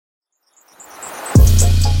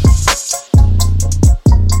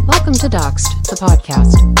to Doxed, the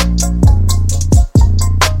podcast.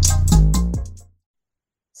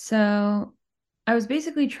 So I was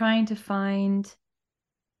basically trying to find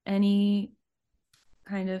any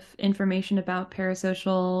kind of information about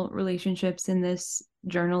parasocial relationships in this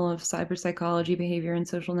journal of cyberpsychology, behavior, and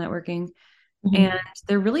social networking. And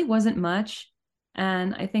there really wasn't much.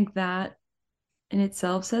 And I think that in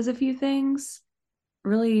itself says a few things.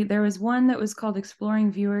 Really, there was one that was called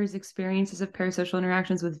Exploring Viewers' Experiences of Parasocial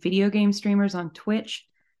Interactions with Video Game Streamers on Twitch.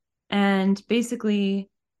 And basically,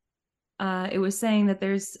 it was saying that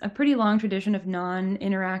there's a pretty long tradition of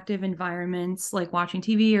non-interactive environments like watching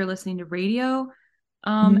TV or listening to radio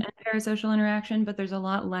and parasocial interaction, but there's a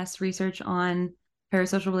lot less research on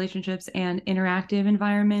parasocial relationships and interactive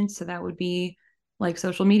environments. So that would be like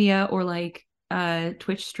social media or like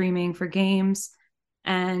Twitch streaming for games.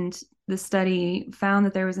 And the study found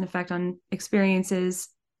that there was an effect on experiences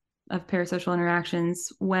of parasocial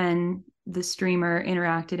interactions when the streamer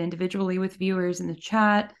interacted individually with viewers in the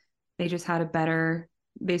chat. They just had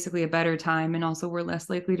basically a better time, and also were less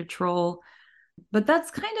likely to troll. But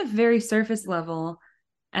that's kind of very surface level.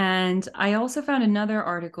 And I also found another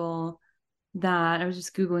article that I was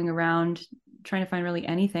just Googling around trying to find really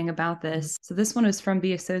anything about this. So this one was from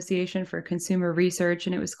the Association for Consumer Research,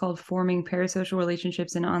 and it was called Forming Parasocial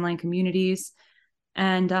Relationships in Online Communities,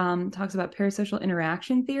 and talks about parasocial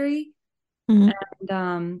interaction theory.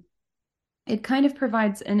 And it kind of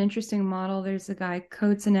provides an interesting model. There's a guy,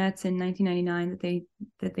 Kozinets, in 1999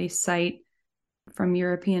 that they cite from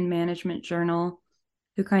European Management Journal,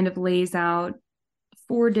 who kind of lays out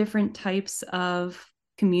 4 different types of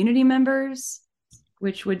community members,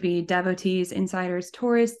 which would be devotees, insiders,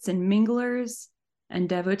 tourists, and minglers. And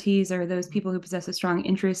devotees are those people who possess a strong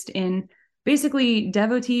interest in, basically,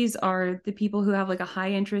 devotees are the people who have like a high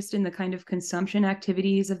interest in the kind of consumption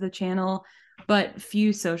activities of the channel, but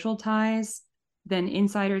few social ties. Then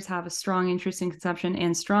insiders have a strong interest in consumption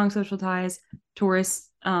and strong social ties. Tourists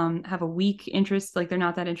have a weak interest, like they're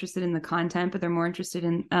not that interested in the content, but they're more interested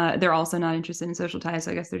in, they're also not interested in social ties.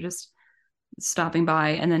 So I guess they're just stopping by.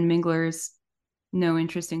 And then minglers, no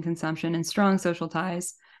interest in consumption and strong social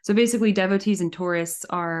ties. So basically devotees and tourists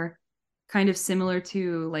are kind of similar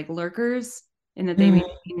to like lurkers in that they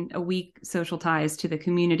maintain a weak social ties to the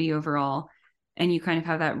community overall. And you kind of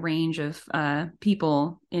have that range of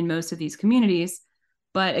people in most of these communities.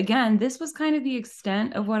 But again, this was kind of the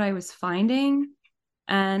extent of what I was finding.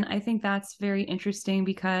 And I think that's very interesting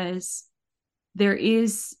because there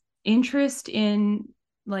is interest in,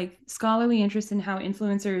 like, scholarly interest in how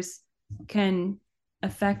influencers can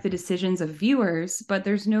affect the decisions of viewers, but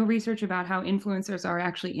there's no research about how influencers are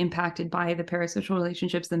actually impacted by the parasocial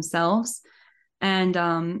relationships themselves. And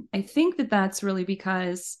I think that that's really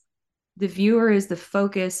because the viewer is the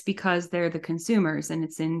focus because they're the consumers, and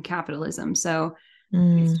it's in capitalism. So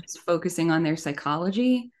it's just focusing on their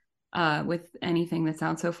psychology with anything that's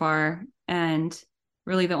out so far. And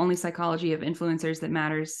really the only psychology of influencers that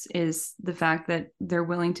matters is the fact that they're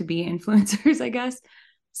willing to be influencers, I guess.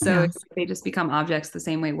 So they just become objects the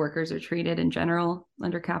same way workers are treated in general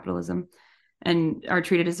under capitalism, and are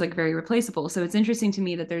treated as like very replaceable. So it's interesting to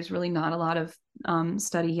me that there's really not a lot of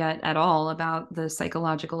study yet at all about the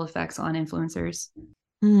psychological effects on influencers.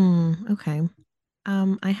 Okay.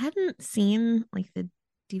 I hadn't seen like the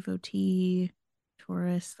devotee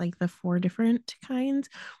tourist, like the 4 different kinds,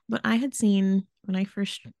 but I had seen when I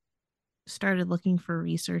first started looking for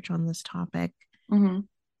research on this topic.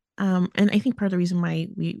 And I think part of the reason why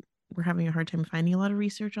we were having a hard time finding a lot of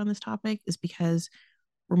research on this topic is because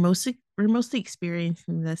we're mostly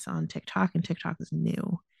experiencing this on TikTok, and TikTok is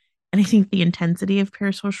new. And I think the intensity of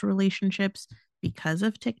parasocial relationships because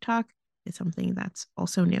of TikTok is something that's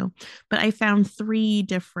also new. But I found 3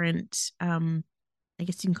 different, I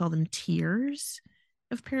guess you can call them tiers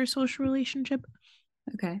of parasocial relationship.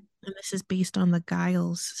 Okay. And this is based on the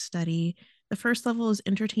Giles study. The first level is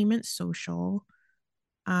entertainment social,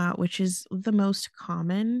 which is the most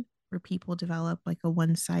common, where people develop like a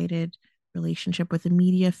one-sided relationship with a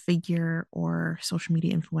media figure or social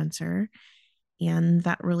media influencer. And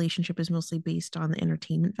that relationship is mostly based on the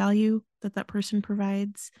entertainment value that that person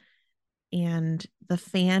provides. And the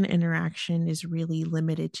fan interaction is really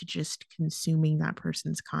limited to just consuming that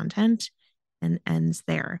person's content and ends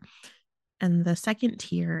there. And the second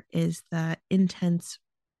tier is the intense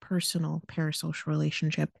personal parasocial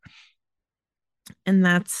relationship. And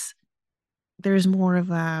there's more of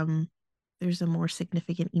there's a more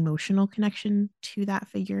significant emotional connection to that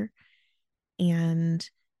figure. And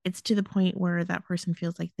it's to the point where that person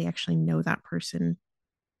feels like they actually know that person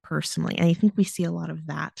personally. And I think we see a lot of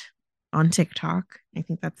that on TikTok. I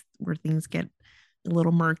think that's where things get a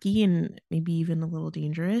little murky and maybe even a little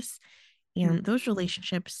dangerous. Mm. And those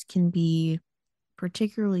relationships can be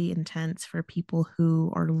particularly intense for people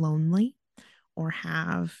who are lonely or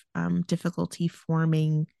have difficulty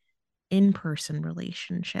forming in person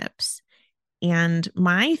relationships. And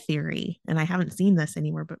my theory, and I haven't seen this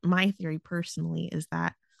anywhere, but my theory personally is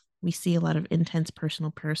that we see a lot of intense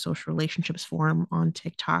personal parasocial relationships form on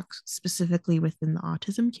TikTok, specifically within the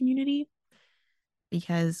autism community,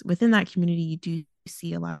 because within that community, you do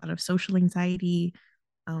see a lot of social anxiety,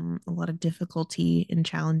 a lot of difficulty and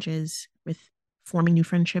challenges with forming new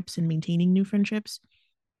friendships and maintaining new friendships.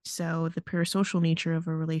 So, the parasocial nature of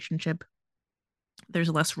a relationship, there's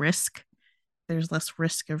less risk. There's less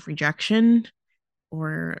risk of rejection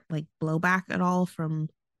or like blowback at all from.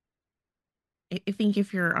 I think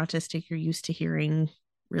if you're autistic, you're used to hearing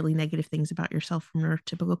really negative things about yourself from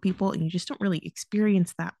neurotypical people, and you just don't really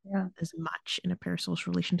experience that Yeah. as much in a parasocial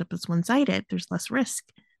relationship that's one sided. There's less risk,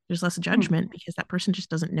 there's less Hmm. judgment because that person just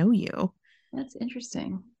doesn't know you. That's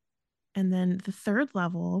interesting. And then the third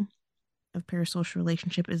level of parasocial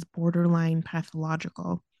relationship is borderline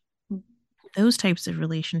pathological. Mm. Those types of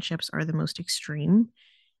relationships are the most extreme,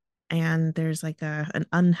 and there's like an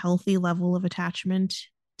unhealthy level of attachment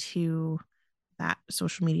to that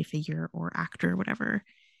social media figure or actor or whatever.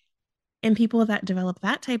 And people that develop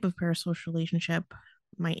that type of parasocial relationship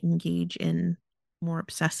might engage in more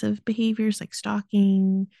obsessive behaviors like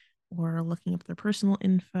stalking or looking up their personal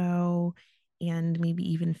info and maybe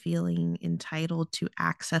even feeling entitled to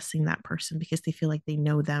accessing that person because they feel like they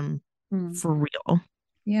know them Mm. for real.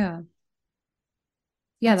 Yeah.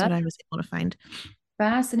 Yeah, That's what that's I was able to find.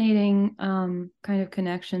 fascinating kind of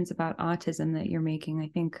connections about autism that you're making. I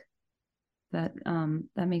think that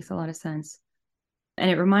that makes a lot of sense. And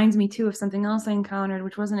it reminds me too of something else I encountered,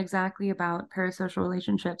 which wasn't exactly about parasocial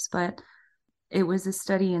relationships, but it was a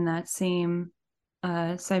study in that same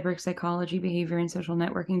cyber psychology, behavior, and social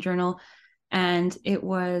networking journal. And it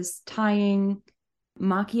was tying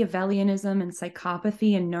Machiavellianism and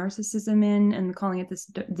psychopathy and narcissism in and calling it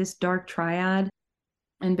this dark triad,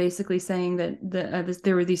 and basically saying that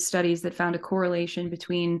there were these studies that found a correlation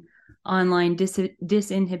between online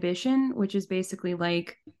disinhibition, which is basically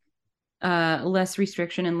like less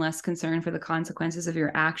restriction and less concern for the consequences of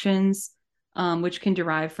your actions, which can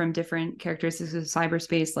derive from different characteristics of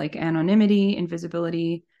cyberspace like anonymity,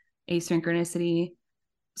 invisibility, asynchronicity.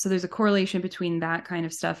 So there's a correlation between that kind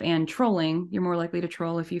of stuff and trolling. You're more likely to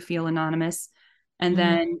troll if you feel anonymous. And Mm-hmm.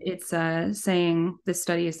 then it's saying, this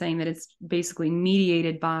study is saying that it's basically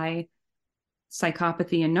mediated by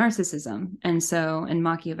psychopathy and narcissism, and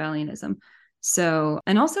Machiavellianism. So,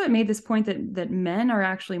 and also it made this point that men are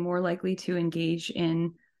actually more likely to engage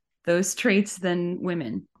in those traits than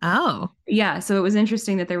women. Oh. Yeah, so it was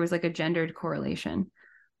interesting that there was like a gendered correlation.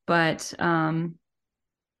 But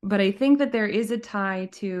but I think that there is a tie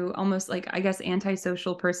to almost like, I guess,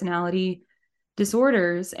 antisocial personality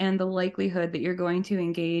disorders and the likelihood that you're going to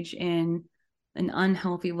engage in an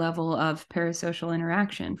unhealthy level of parasocial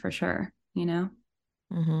interaction for sure, you know?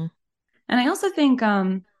 Mm-hmm. And I also think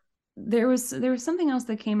there was something else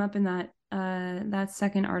that came up in that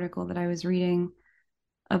second article that I was reading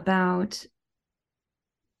about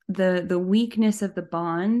the weakness of the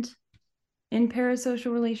bond in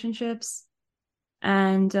parasocial relationships.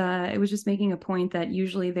 And it was just making a point that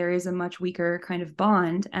usually there is a much weaker kind of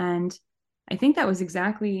bond. And I think that was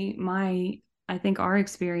exactly I think our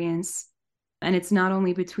experience. And it's not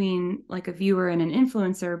only between like a viewer and an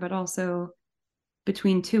influencer, but also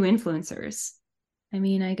between two influencers. I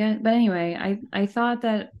mean, I get, but anyway, I thought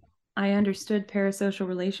that I understood parasocial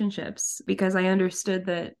relationships because I understood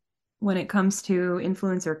that when it comes to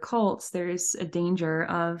influencer cults, there's a danger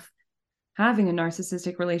of having a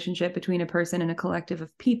narcissistic relationship between a person and a collective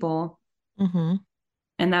of people. Mm-hmm.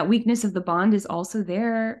 And that weakness of the bond is also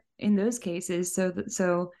there in those cases. If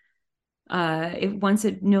once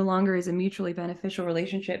it no longer is a mutually beneficial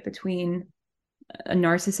relationship between a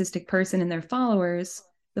narcissistic person and their followers,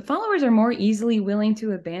 the followers are more easily willing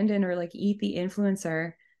to abandon or like eat the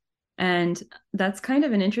influencer. And that's kind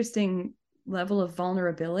of an interesting level of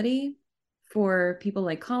vulnerability for people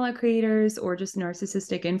like content creators or just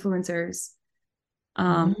narcissistic influencers,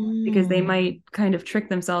 because they Mm-hmm. might kind of trick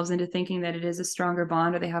themselves into thinking that it is a stronger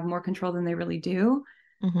bond or they have more control than they really do.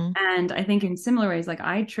 Mm-hmm. And I think in similar ways, like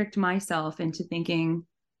I tricked myself into thinking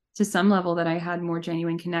to some level that I had more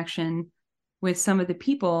genuine connection with some of the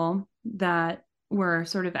people that were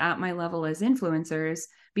sort of at my level as influencers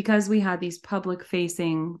because we had these public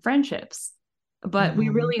facing friendships. But we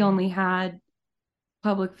Mm-hmm. really only had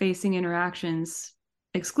public facing interactions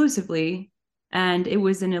exclusively. And it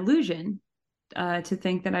was an illusion to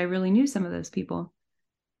think that I really knew some of those people.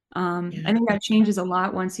 I Yeah, think that that's changes a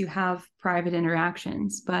lot once you have private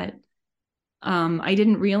interactions, but I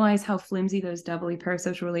didn't realize how flimsy those doubly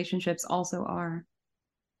parasocial relationships also are.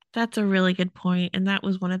 that's a really good point. And that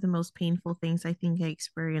was one of the most painful things I think I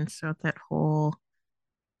experienced throughout that whole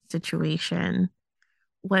situation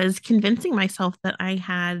was convincing myself that I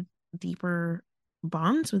had deeper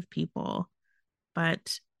bonds with people.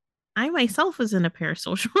 But I myself was in a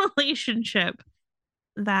parasocial relationship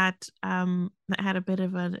that had a bit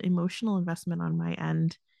of an emotional investment on my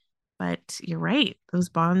end. But you're right, those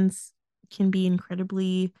bonds can be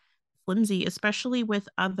incredibly flimsy, especially with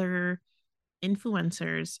other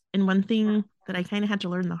influencers. And one thing that I kind of had to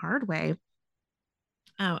learn the hard way,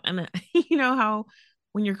 and you know how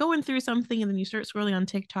when you're going through something and then you start scrolling on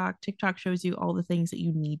TikTok, TikTok shows you all the things that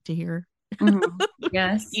you need to hear. Mhm.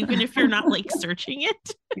 Yes, Even if you're not like searching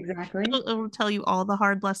it, exactly. it'll tell you all the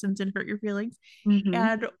hard lessons and hurt your feelings. Hmm.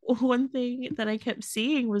 And one thing that I kept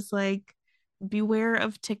seeing was like, beware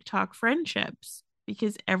of TikTok friendships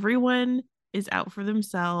because everyone is out for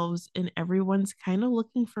themselves and everyone's kind of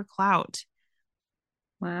looking for clout.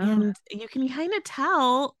 Wow. And you can kind of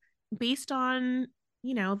tell based on,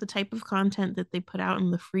 the type of content that they put out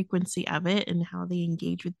and the frequency of it and how they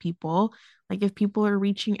engage with people. Like if people are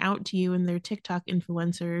reaching out to you and they're TikTok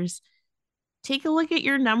influencers, take a look at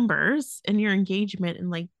your numbers and your engagement and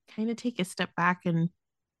like kind of take a step back and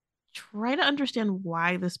try to understand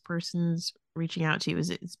why this person's reaching out to you. Is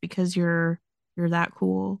it it's because you're that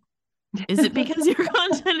cool? Is it because your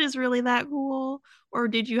content is really that cool? Or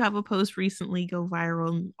did you have a post recently go viral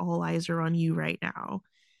and all eyes are on you right now?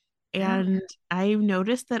 Yeah. And I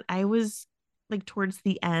noticed that I was like towards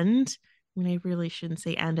the end, when I really shouldn't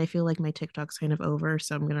say end. I feel like my TikTok's kind of over,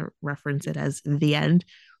 so I'm gonna reference it as the end.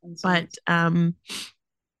 I'm sorry. But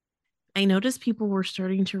I noticed people were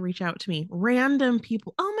starting to reach out to me, random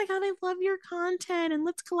people. Oh my God, I love your content and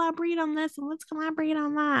let's collaborate on this and let's collaborate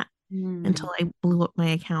on that. Hmm. Until I blew up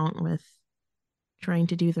my account with trying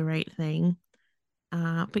to do the right thing.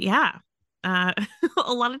 But yeah, uh,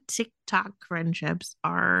 a lot of TikTok friendships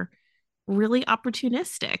are really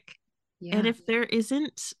opportunistic. And Yeah. if there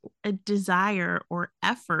isn't a desire or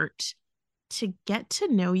effort to get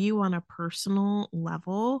to know you on a personal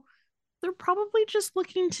level, they're probably just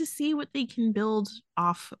looking to see what they can build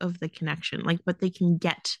off of the connection, like what they can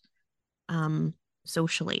get um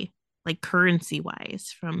socially, like currency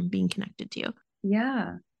wise from being connected to you.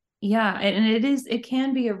 Yeah. Yeah. And it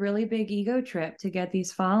can be a really big ego trip to get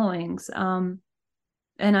these followings.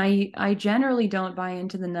 And I generally don't buy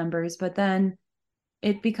into the numbers, but then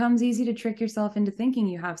it becomes easy to trick yourself into thinking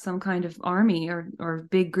you have some kind of army or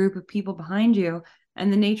big group of people behind you.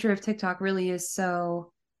 And the nature of TikTok really is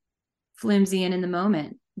so flimsy and in the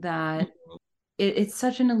moment that it's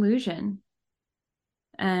such an illusion.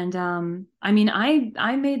 And I mean,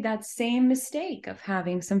 I made that same mistake of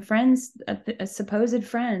having some friends, supposed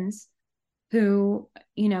friends, who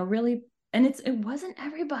really, and it wasn't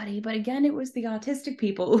everybody, but again, it was the autistic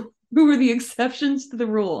people who were the exceptions to the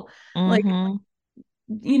rule. Like,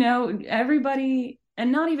 Mm-hmm. everybody,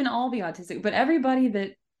 and not even all the autistic, but everybody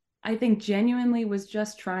that I think genuinely was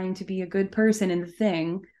just trying to be a good person in the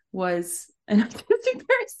thing was an autistic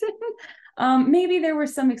person. Maybe there were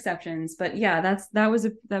some exceptions, but yeah, that was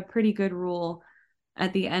a pretty good rule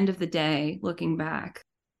at the end of the day, looking back.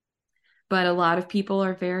 But a lot of people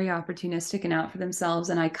are very opportunistic and out for themselves,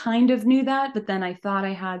 and I kind of knew that, but then I thought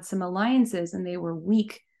I had some alliances and they were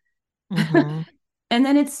weak. Mm-hmm. And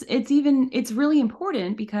then it's really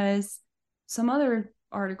important because some other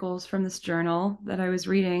articles from this journal that I was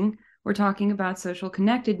reading were talking about social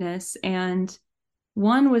connectedness, and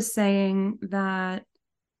one was saying that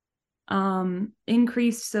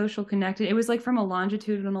increased social connected, it was like from a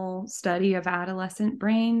longitudinal study of adolescent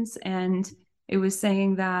brains, and it was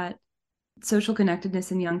saying that social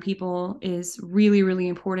connectedness in young people is really, really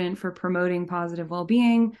important for promoting positive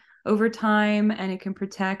well-being over time, and it can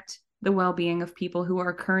protect the well-being of people who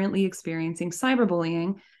are currently experiencing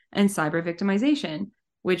cyberbullying and cyber victimization,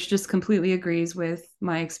 which just completely agrees with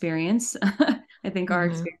my experience. I think our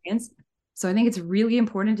Mm-hmm. experience. So I think it's really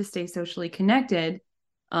important to stay socially connected.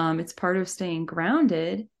 It's part of staying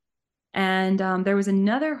grounded. And there was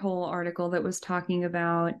another whole article that was talking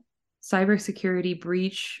about cybersecurity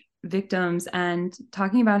breach victims and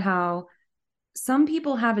talking about how some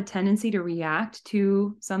people have a tendency to react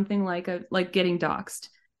to something like getting doxxed,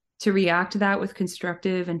 to react to that with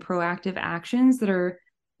constructive and proactive actions that are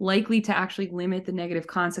likely to actually limit the negative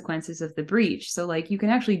consequences of the breach. So like you can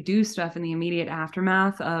actually do stuff in the immediate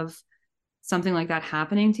aftermath of something like that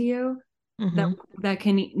happening to you that Mm-hmm. that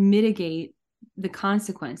can mitigate the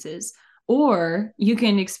consequences. Or you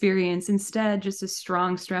can experience instead just a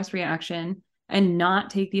strong stress reaction and not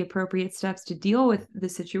take the appropriate steps to deal with the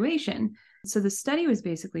situation. So the study was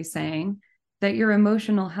basically saying that your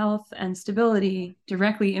emotional health and stability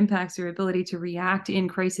directly impacts your ability to react in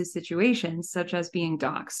crisis situations, such as being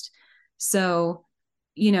doxxed. So,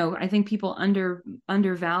 I think people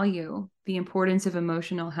undervalue the importance of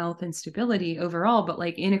emotional health and stability overall, but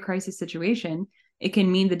like in a crisis situation, it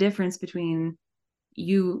can mean the difference between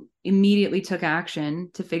you immediately took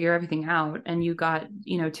action to figure everything out and you got,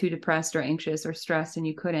 too depressed or anxious or stressed and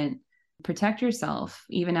you couldn't protect yourself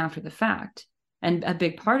even after the fact. And a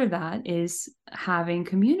big part of that is having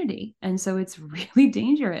community. And so it's really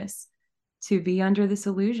dangerous to be under this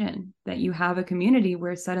illusion that you have a community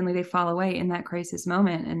where suddenly they fall away in that crisis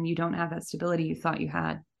moment and you don't have that stability you thought you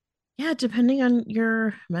had. Yeah, depending on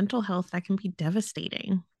your mental health, that can be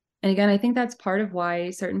devastating. And again, I think that's part of why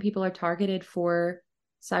certain people are targeted for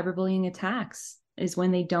cyberbullying attacks is when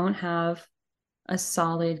they don't have a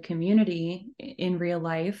solid community in real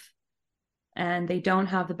life and they don't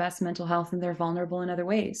have the best mental health and they're vulnerable in other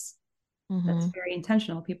ways. That's Hmm. very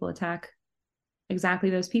intentional. People attack exactly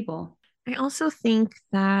those people. I also think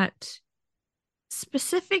that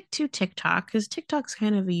specific to TikTok, because TikTok's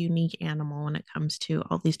kind of a unique animal when it comes to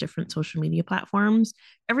all these different social media platforms.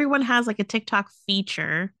 Everyone has like a TikTok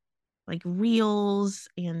feature, like reels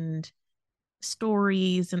and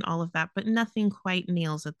stories and all of that, but nothing quite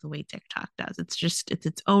nails it the way TikTok does. It's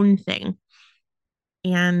its own thing.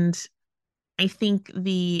 And I think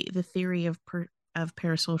the theory of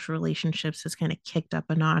parasocial relationships has kind of kicked up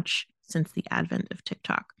a notch since the advent of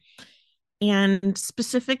TikTok. And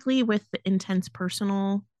specifically with the intense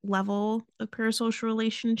personal level of parasocial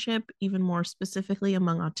relationship, even more specifically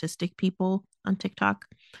among autistic people on TikTok.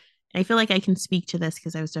 And I feel like I can speak to this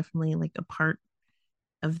because I was definitely like a part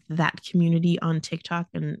of that community on TikTok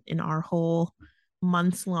and in our whole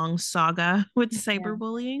months long saga with Yeah.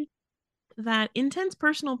 cyberbullying. That intense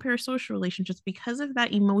personal parasocial relationships, because of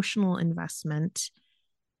that emotional investment,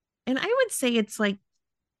 and I would say it's like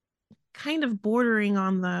kind of bordering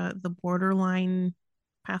on the borderline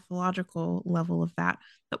pathological level of that.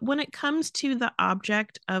 But when it comes to the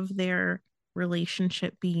object of their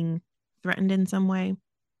relationship being threatened in some way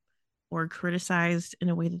or criticized in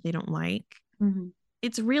a way that they don't like, Mm-hmm.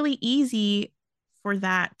 it's really easy for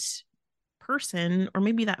that person or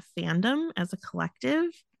maybe that fandom as a collective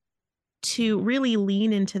to really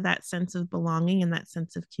lean into that sense of belonging and that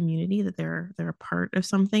sense of community that they're a part of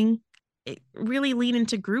something. It really lean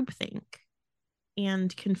into groupthink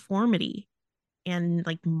and conformity and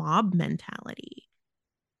like mob mentality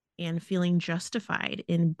and feeling justified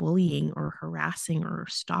in bullying or harassing or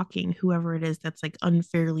stalking whoever it is that's like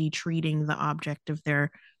unfairly treating the object of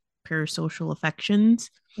their parasocial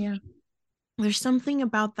affections. Yeah. There's something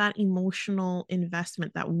about that emotional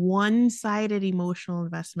investment, that one-sided emotional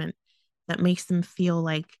investment that makes them feel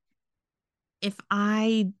like if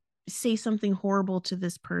I say something horrible to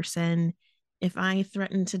this person, if I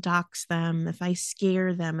threaten to dox them, if I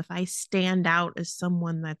scare them, if I stand out as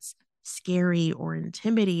someone that's scary or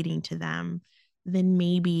intimidating to them, then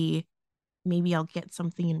maybe I'll get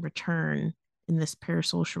something in return in this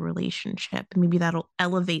parasocial relationship. Maybe that'll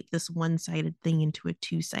elevate this one-sided thing into a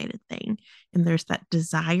two-sided thing. And there's that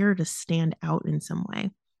desire to stand out in some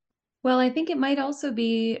way. Well, I think it might also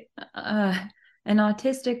be an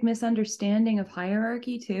autistic misunderstanding of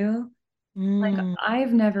hierarchy too. Like Mm,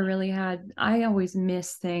 I always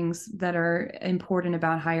miss things that are important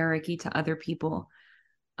about hierarchy to other people.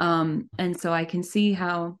 And so I can see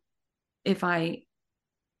how if I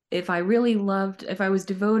if I was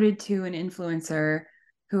devoted to an influencer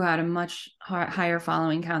who had a much higher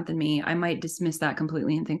following count than me, I might dismiss that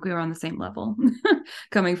completely and think we were on the same level,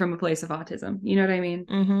 coming from a place of autism. You know what I mean?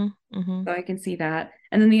 mm-hmm, mm-hmm, So I can see that.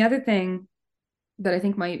 And then the other thing that I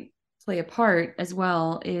think might play a part as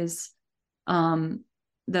well is um,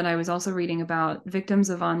 that I was also reading about victims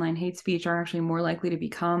of online hate speech are actually more likely to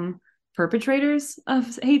become perpetrators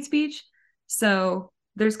of hate speech. So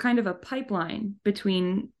there's kind of a pipeline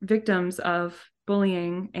between victims of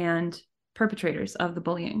bullying and perpetrators of the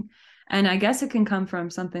bullying. And I guess it can come from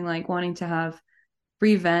something like wanting to have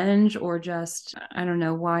revenge or just, I don't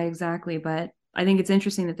know why exactly, but I think it's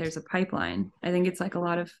interesting that there's a pipeline. I think it's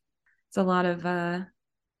a lot of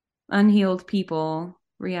unhealed people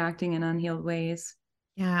reacting in unhealed ways.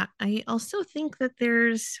 yeah, I also think that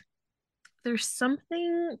there's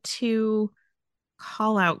something to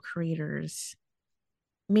call out creators.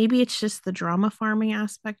 Maybe it's just the drama farming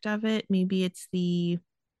aspect of it. Maybe it's the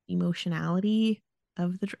emotionality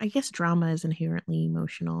of the I guess drama is inherently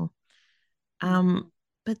emotional. Yeah.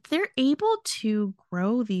 but they're able to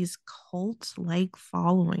grow these cult like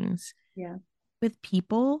followings Yeah. with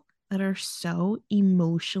people that are so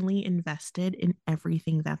emotionally invested in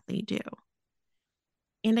everything that they do.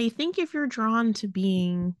 And I think if you're drawn to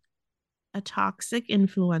being a toxic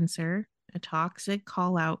influencer, a toxic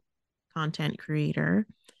call out content creator,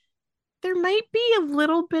 there might be a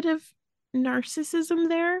little bit of narcissism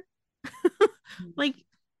there. Like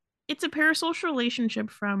it's a parasocial relationship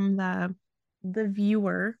from the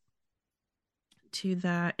viewer to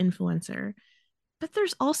the influencer, but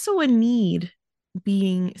there's also a need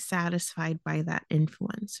being satisfied by that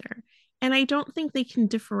influencer. And I don't think they can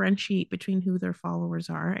differentiate between who their followers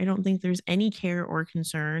are. I don't think there's any care or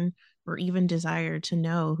concern or even desire to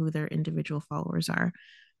know who their individual followers are.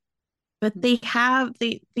 But they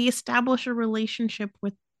establish a relationship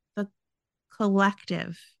with the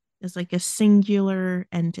collective as like a singular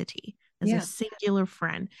entity, as a Yeah. singular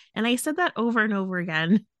friend. And I said that over and over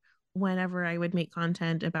again whenever I would make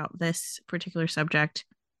content about this particular subject,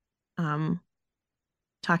 um,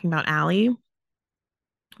 talking about Allie.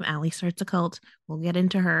 Allie starts a cult. We'll get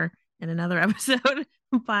into her in another episode.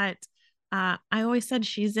 But I always said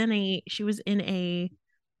she was in a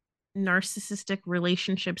narcissistic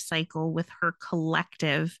relationship cycle with her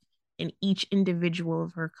collective, and each individual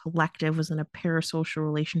of her collective was in a parasocial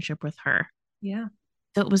relationship with her. Yeah.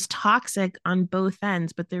 So it was toxic on both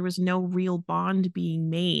ends, but there was no real bond being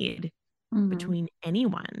made Hmm. between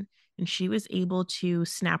anyone. And she was able to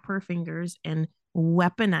snap her fingers and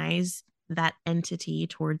weaponize that entity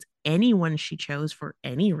towards anyone she chose for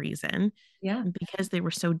any reason. Yeah. And because they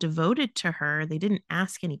were so devoted to her, they didn't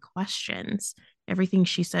ask any questions. Everything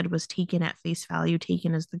she said was taken at face value,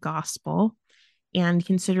 taken as the gospel. And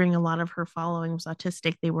considering a lot of her following was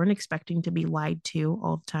autistic, they weren't expecting to be lied to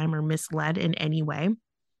all the time or misled in any way.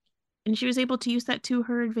 And she was able to use that to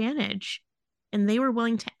her advantage. And they were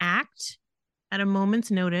willing to act at a moment's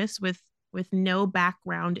notice with no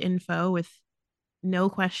background info, with no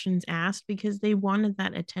questions asked, because they wanted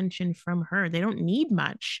that attention from her. They don't need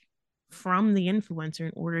much from the influencer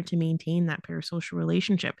in order to maintain that parasocial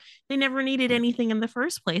relationship. They never needed anything in the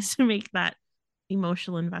first place to make that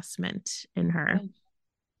emotional investment in her. Yeah.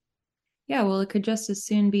 Yeah, well, it could just as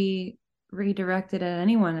soon be redirected at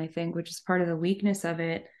anyone, I think, which is part of the weakness of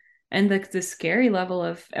it. And the scary level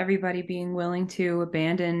of everybody being willing to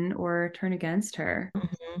abandon or turn against her,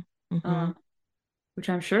 Mm-hmm. Mm-hmm. um, which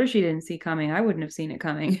I'm sure she didn't see coming. I wouldn't have seen it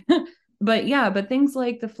coming. But yeah, but things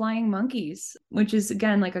like the flying monkeys, which is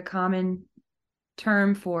again like a common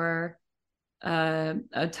term for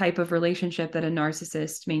a type of relationship that a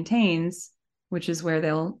narcissist maintains, which is where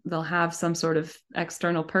they'll have some sort of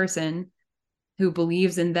external person who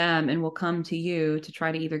believes in them and will come to you to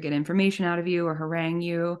try to either get information out of you or harangue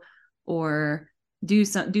you or do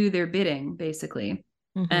their bidding basically.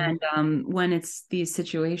 Mm-hmm. And when it's these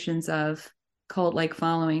situations of cult like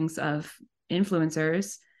followings of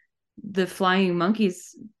influencers, the flying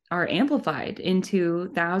monkeys are amplified into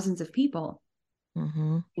thousands of people,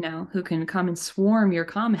 Mm-hmm. who can come and swarm your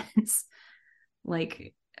comments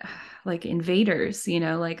like like invaders,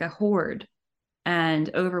 like a horde, and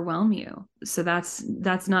overwhelm you. So that's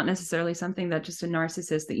not necessarily something that just a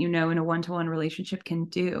narcissist that in a one-to-one relationship can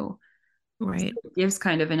do. So Right. it gives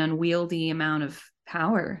kind of an unwieldy amount of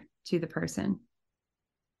power to the person.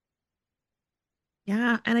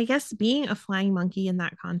 Yeah. And I guess being a flying monkey in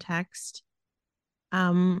that context,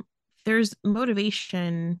 um, there's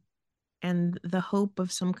motivation and the hope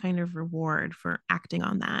of some kind of reward for acting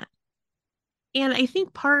on that. And I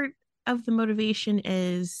think part of the motivation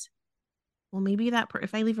is, well, maybe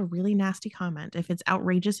if I leave a really nasty comment, if it's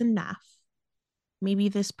outrageous enough, maybe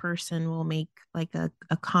this person will make like a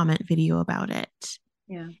comment video about it.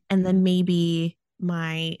 Yeah. And then maybe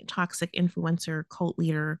my toxic influencer cult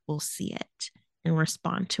leader will see it and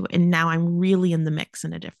respond to it. And now I'm really in the mix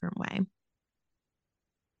in a different way.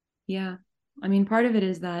 Yeah. I mean, part of it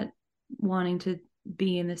is that wanting to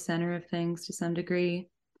be in the center of things to some degree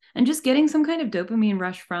and just getting some kind of dopamine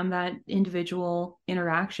rush from that individual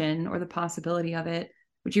interaction or the possibility of it,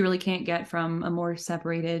 which you really can't get from a more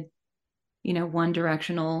separated, one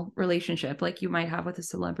directional relationship like you might have with a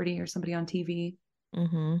celebrity or somebody on TV.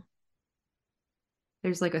 Mm-hmm.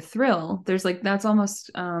 There's like a thrill. There's like that's almost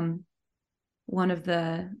one of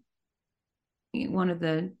the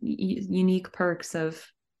unique perks of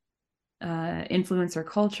influencer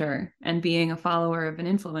culture and being a follower of an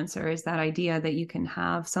influencer is that idea that you can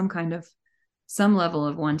have some level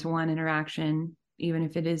of one-to-one interaction, even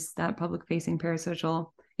if it is that public facing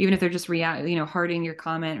parasocial, even if they're just hearting your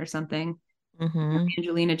comment or something. Mm-hmm.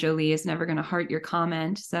 Angelina Jolie is never going to heart your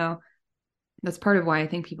comment, so that's part of why I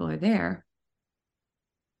think people are there.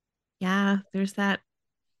 Yeah, there's that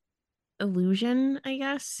illusion, I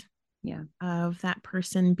guess, Yeah. of that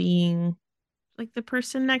person being like the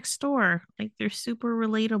person next door. Like they're super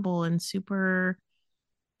relatable and super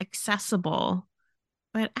accessible.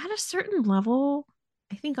 But at a certain level,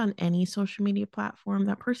 I think on any social media platform,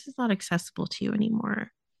 that person's not accessible to you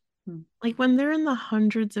anymore. Hmm. Like when they're in the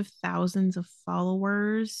hundreds of thousands of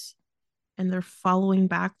followers and they're following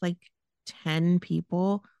back like 10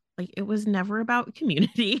 people, like it was never about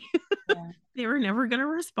community. Yeah. They were never going to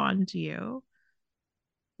respond to you.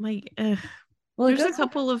 Like, Well, it there's a goes.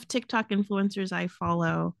 couple of TikTok influencers I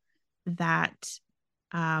follow that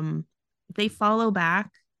um, they follow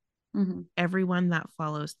back Mhm. everyone that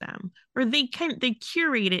follows them, or they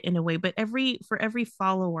curate it in a way, but every for every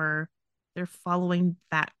follower they're following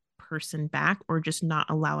that person back or just not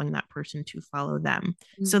allowing that person to follow them,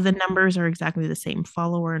 so Mm. the numbers are exactly the same,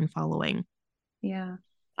 follower and following. Yeah.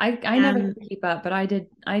 I never And could keep up, but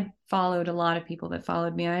I followed a lot of people that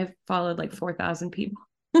followed me. I've followed like 4,000 people.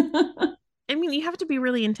 I mean, you have to be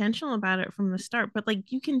really intentional about it from the start, but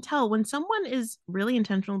like you can tell when someone is really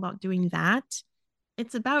intentional about doing that,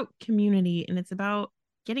 it's about community and it's about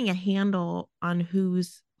getting a handle on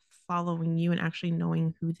who's following you and actually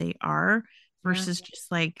knowing who they are Yeah. versus just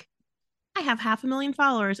like, I have 500,000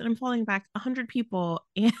 followers and I'm following back 100 people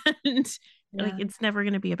and like Yeah. it's never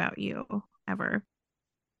going to be about you ever.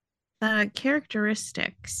 The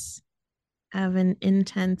characteristics of an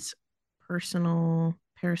intense personal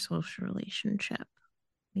parasocial relationship.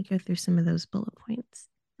 Let me go through some of those bullet points.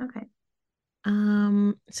 Okay.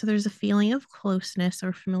 So there's a feeling of closeness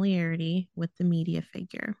or familiarity with the media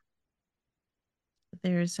figure.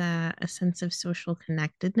 There's a sense of social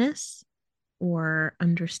connectedness or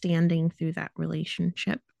understanding through that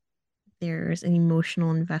relationship. There's an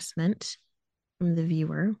emotional investment from the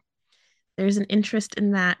viewer. There's an interest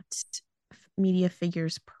in that media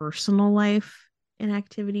figure's personal life and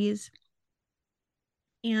activities,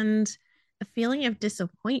 and a feeling of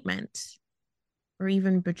disappointment or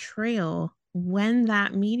even betrayal when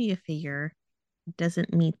that media figure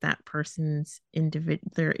doesn't meet that person's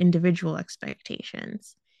their individual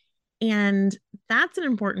expectations. And that's an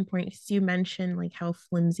important point because you mentioned like how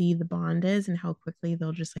flimsy the bond is and how quickly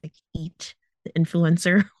they'll just like eat the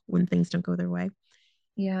influencer when things don't go their way.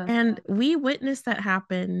 Yeah. And we witnessed that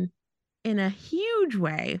happen in a huge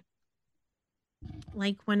way.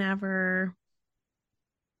 Like whenever,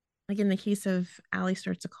 like in the case of Allie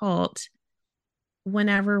Starts a Cult,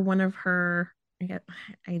 whenever one of her,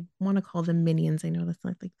 I want to call them minions. I know that's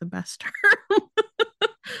not like the best term,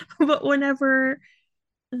 but whenever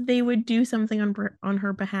they would do something on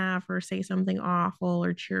her behalf or say something awful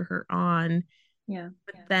or cheer her on, Yeah.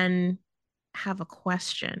 but then have a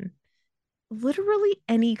question, literally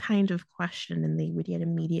any kind of question, and they would get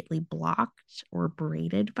immediately blocked or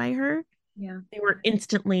berated by her. Yeah. They were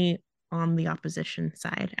instantly on the opposition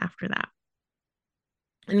side after that.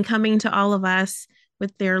 And coming to all of us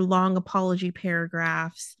with their long apology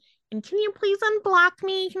paragraphs. And can you please unblock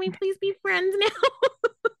me? Can we please be friends now?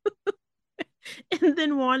 And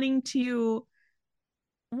then wanting to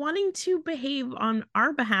behave on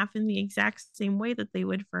our behalf in the exact same way that they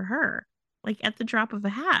would for her, like at the drop of a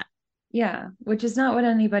hat. Yeah. Which is not what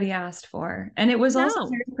anybody asked for. And it was also No.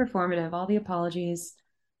 very performative. All the apologies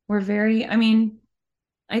were very, I mean,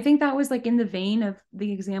 I think that was like in the vein of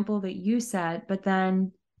the example that you said, but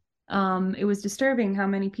then it was disturbing how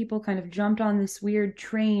many people kind of jumped on this weird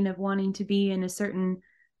train of wanting to be in a certain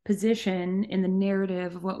position in the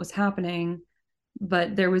narrative of what was happening,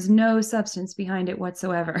 but there was no substance behind it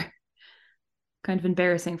whatsoever. Kind of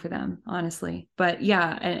embarrassing for them, honestly. But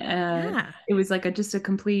yeah, Yeah. it was like just a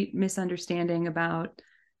complete misunderstanding about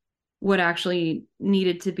what actually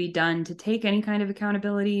needed to be done to take any kind of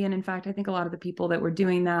accountability. And in fact, I think a lot of the people that were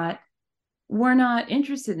doing that were not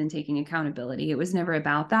interested in taking accountability. It was never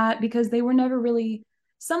about that because they were never really,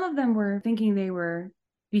 some of them were thinking they were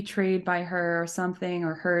betrayed by her or something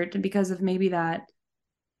or hurt because of maybe that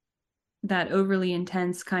overly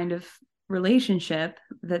intense kind of relationship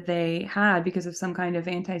that they had because of some kind of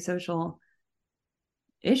antisocial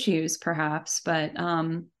issues perhaps, but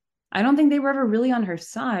I don't think they were ever really on her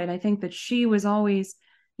side. I think that she was always,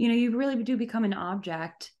 you really do become an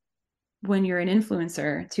object when you're an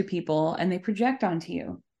influencer to people and they project onto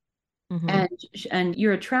you, Mm-hmm. and and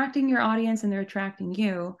you're attracting your audience and they're attracting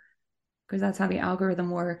you because that's how the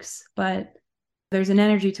algorithm works, but there's an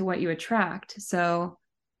energy to what you attract. So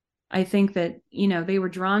I think that they were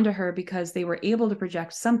drawn to her because they were able to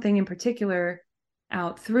project something in particular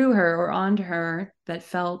out through her or onto her that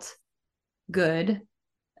felt good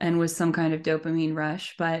and was some kind of dopamine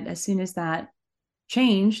rush. But as soon as that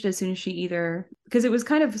changed as soon as she either, because it was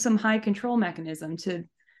kind of some high control mechanism to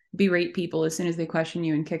berate people as soon as they question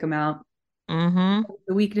you and kick them out. Mm-hmm.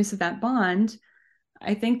 The weakness of that bond,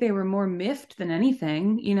 I think they were more miffed than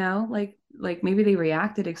anything, like maybe they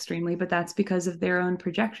reacted extremely, but that's because of their own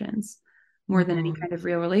projections more than any Mm-hmm. kind of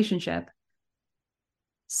real relationship.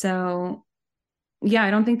 So, yeah,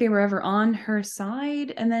 I don't think they were ever on her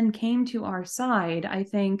side and then came to our side. I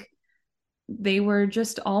think they were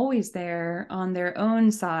just always there on their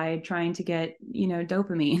own side trying to get,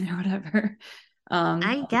 dopamine or whatever. I It's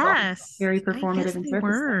all guess. very I performative guess and they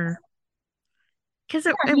surface stuff. were. Because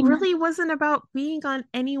Yeah, I it mean, really wasn't about being on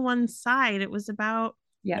anyone's side. It was about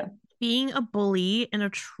yeah, being a bully and a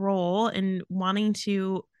troll and wanting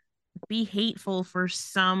to be hateful for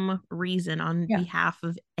some reason on yeah, behalf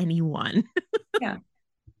of anyone. yeah.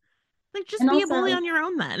 Like, just And be a bully also, on your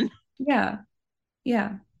own then. yeah,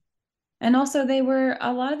 yeah. And also,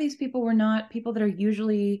 a lot of these people were not people that are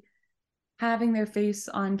usually having their face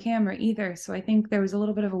on camera either. So I think there was a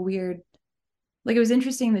little bit of a weird, like, it was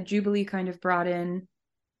interesting that Jubilee kind of brought in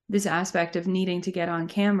this aspect of needing to get on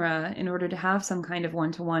camera in order to have some kind of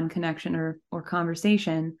one-to-one connection or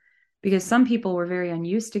conversation, because some people were very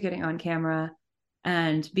unused to getting on camera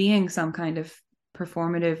and being some kind of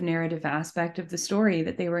performative narrative aspect of the story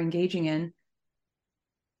that they were engaging in.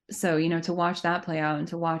 So, to watch that play out and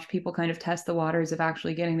to watch people kind of test the waters of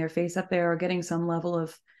actually getting their face up there or getting some level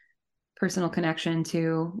of personal connection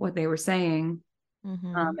to what they were saying.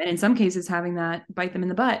 Mm-hmm. And in some cases, having that bite them in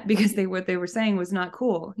the butt because what they were saying was not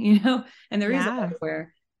cool, And there is a Yeah. point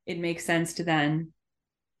where it makes sense to then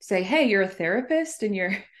say, "Hey, you're a therapist and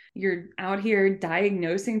you're out here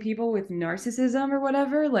diagnosing people with narcissism or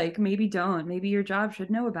whatever. Like, maybe don't. Maybe your job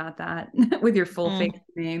should know about that with your full Mm. face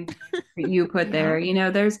name that you put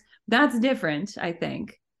Yeah. there. That's different, I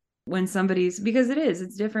think, when because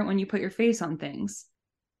it's different when you put your face on things.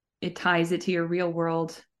 It ties it to your real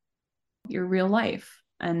world, your real life,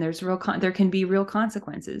 and there can be real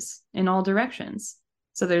consequences in all directions.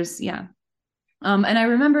 So there's yeah. And I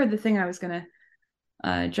remember the thing I was gonna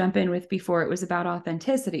jump in with before, it was about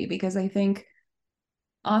authenticity, because I think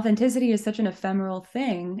authenticity is such an ephemeral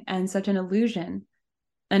thing and such an illusion.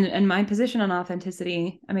 And my position on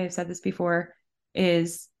authenticity, I may have said this before,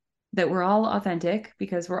 is that we're all authentic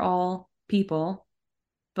because we're all people,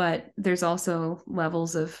 but there's also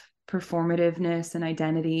levels of performativeness and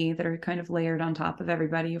identity that are kind of layered on top of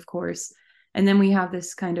everybody, of course. And then we have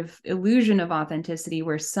this kind of illusion of authenticity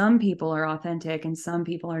where some people are authentic and some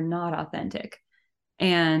people are not authentic.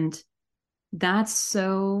 And that's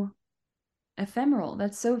so ephemeral.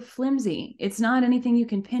 That's so flimsy. It's not anything you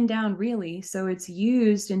can pin down really. So it's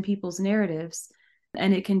used in people's narratives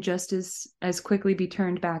and it can just as quickly be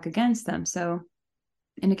turned back against them. So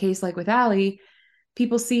in a case like with Allie,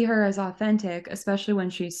 people see her as authentic, especially when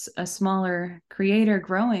she's a smaller creator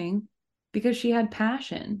growing, because she had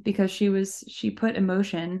passion, because she put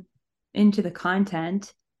emotion into the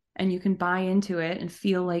content, and you can buy into it and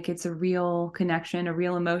feel like it's a real connection, a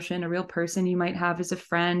real emotion, a real person you might have as a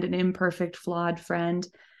friend, an imperfect, flawed friend.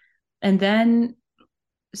 And then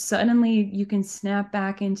suddenly you can snap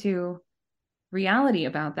back into reality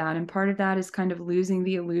about that. And part of that is kind of losing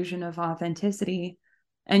the illusion of authenticity.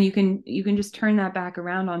 And you can just turn that back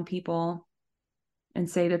around on people and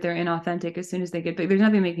say that they're inauthentic as soon as they get big. There's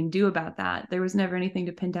nothing they can do about that. There was never anything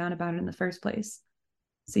to pin down about it in the first place.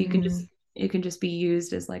 So Mm. it can just be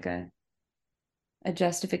used as like a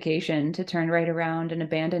justification to turn right around and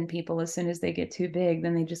abandon people as soon as they get too big.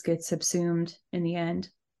 Then they just get subsumed in the end.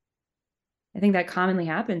 I think that commonly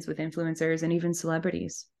happens with influencers and even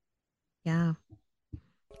celebrities. Yeah.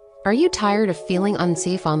 Are you tired of feeling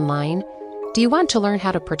unsafe online? Do you want to learn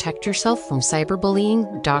how to protect yourself from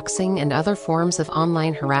cyberbullying, doxing, and other forms of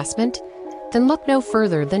online harassment? Then look no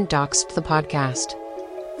further than Doxed the Podcast.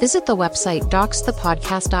 Visit the website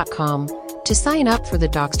doxedthepodcast.com to sign up for the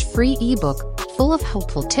Doxed free ebook full of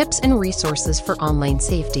helpful tips and resources for online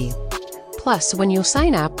safety. Plus, when you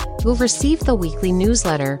sign up, you'll receive the weekly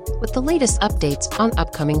newsletter with the latest updates on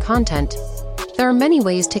upcoming content. There are many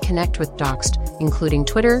ways to connect with Doxed, including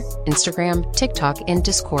Twitter, Instagram, TikTok, and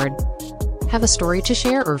Discord. Have a story to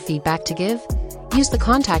share or feedback to give? Use the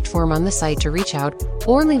contact form on the site to reach out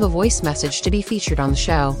or leave a voice message to be featured on the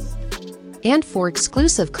show. And for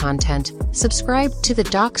exclusive content, subscribe to the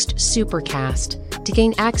Doxed Supercast to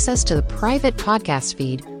gain access to the private podcast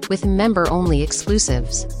feed with member-only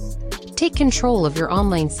exclusives. Take control of your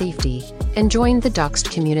online safety and join the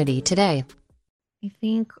Doxed community today. I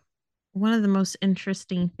think one of the most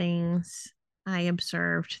interesting things I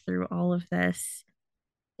observed through all of this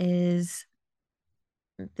is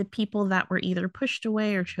the people that were either pushed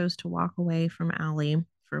away or chose to walk away from Allie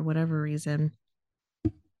for whatever reason,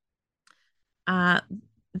 uh,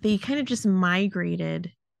 they kind of just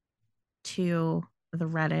migrated to the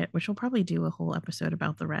Reddit, which we'll probably do a whole episode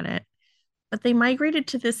about the Reddit. But they migrated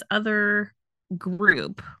to this other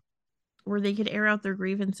group where they could air out their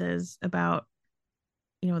grievances about,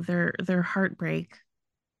 their heartbreak,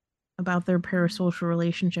 about their parasocial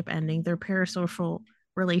relationship ending, their parasocial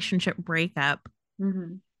relationship breakup.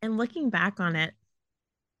 Mm-hmm. And looking back on it,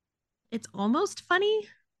 it's almost funny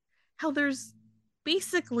how there's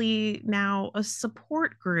basically now a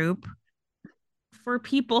support group for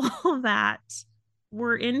people that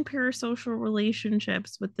were in parasocial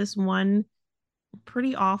relationships with this one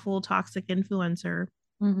pretty awful toxic influencer.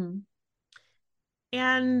 Mm-hmm.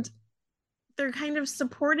 And they're kind of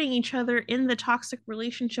supporting each other in the toxic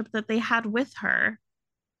relationship that they had with her.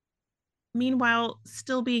 Meanwhile,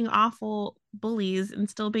 still being awful bullies and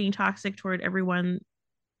still being toxic toward everyone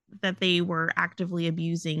that they were actively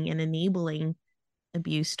abusing and enabling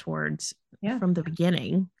abuse towards from the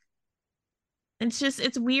beginning.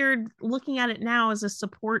 It's weird looking at it now as a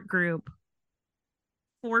support group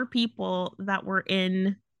for people that were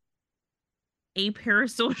in a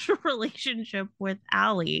parasocial relationship with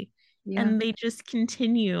Allie. Yeah. And they're just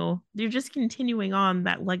continuing on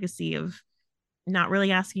that legacy of not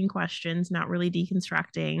really asking questions, not really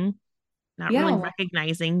deconstructing, not really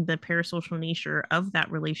recognizing the parasocial nature of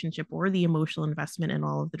that relationship or the emotional investment in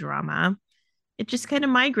all of the drama. It just kind of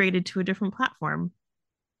migrated to a different platform.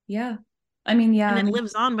 Yeah. I mean, yeah. And it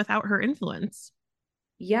lives on without her influence.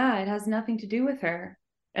 Yeah, it has nothing to do with her.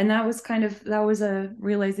 And that was a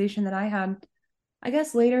realization that I had, I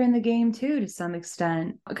guess, later in the game too, to some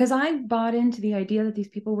extent, because I bought into the idea that these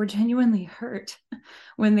people were genuinely hurt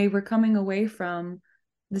when they were coming away from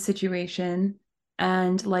the situation,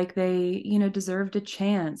 and like they, deserved a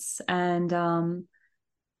chance. And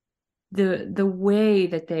the way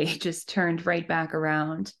that they just turned right back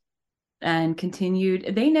around and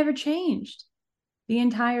continued, they never changed the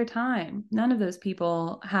entire time. None of those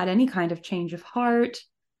people had any kind of change of heart.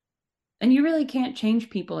 And you really can't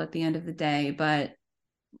change people at the end of the day, but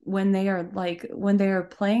when they are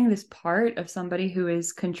playing this part of somebody who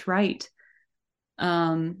is contrite,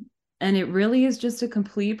 and it really is just a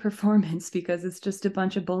complete performance because it's just a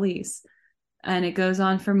bunch of bullies, and it goes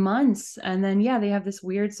on for months, and then they have this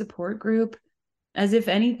weird support group as if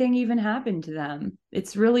anything even happened to them.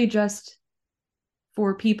 It's really just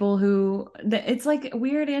for people who, it's like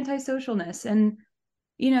weird antisocialness, and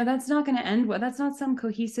that's not going to end well. That's not some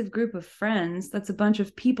cohesive group of friends. That's a bunch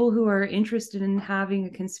of people who are interested in having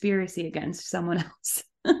a conspiracy against someone else.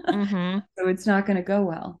 Mm-hmm. So it's not going to go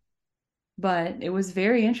well. But it was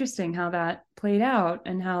very interesting how that played out,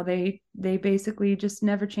 and how they basically just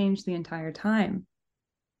never changed the entire time.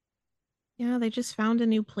 Yeah, they just found a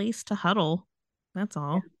new place to huddle. That's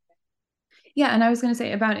all. Yeah, and I was going to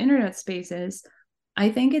say about internet spaces,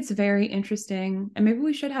 I think it's very interesting, and maybe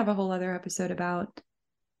we should have a whole other episode about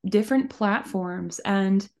different platforms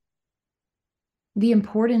and the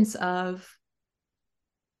importance of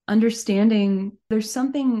understanding there's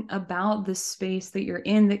something about the space that you're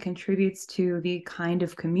in that contributes to the kind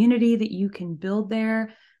of community that you can build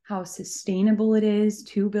there, how sustainable it is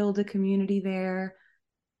to build a community there,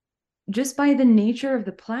 just by the nature of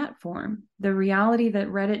the platform. The reality that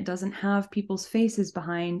Reddit doesn't have people's faces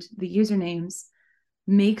behind the usernames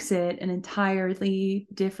makes it an entirely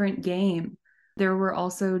different game. There were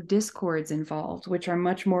also discords involved, which are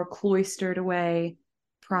much more cloistered away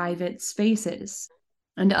private spaces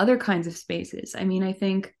and other kinds of spaces. I mean, I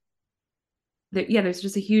think that, there's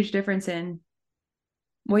just a huge difference in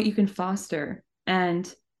what you can foster.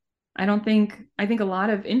 And I think a lot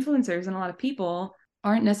of influencers and a lot of people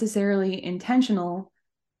aren't necessarily intentional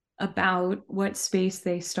about what space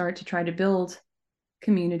they start to try to build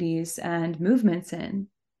communities and movements in.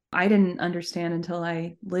 I didn't understand until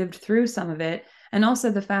I lived through some of it. And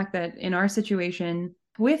also the fact that in our situation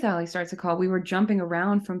with Allie Starts a Call, we were jumping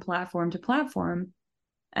around from platform to platform.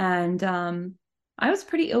 And I was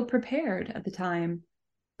pretty ill prepared at the time.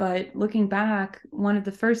 But looking back, one of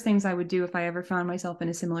the first things I would do if I ever found myself in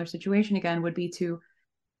a similar situation again would be to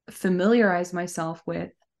familiarize myself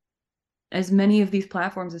with as many of these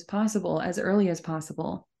platforms as possible, as early as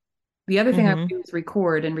possible. The other thing I would do is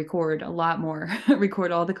record a lot more,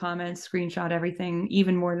 record all the comments, screenshot everything,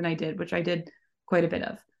 even more than I did, which I did quite a bit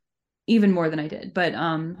of, even more than I did. But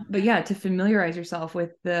yeah, to familiarize yourself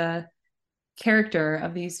with the character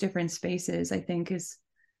of these different spaces, I think is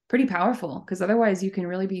pretty powerful, because otherwise you can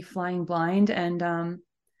really be flying blind. And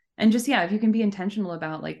just, if you can be intentional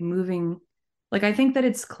about like moving Like, I think that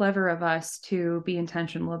it's clever of us to be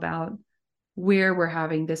intentional about where we're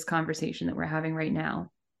having this conversation that we're having right now,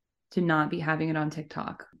 to not be having it on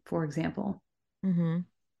TikTok, for example. Mm-hmm.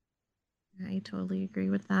 I totally agree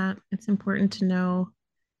with that. It's important to know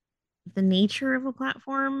the nature of a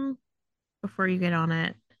platform before you get on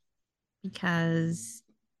it, because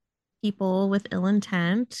people with ill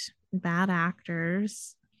intent, bad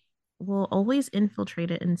actors, will always infiltrate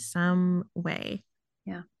it in some way.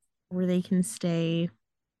 Yeah. Where they can stay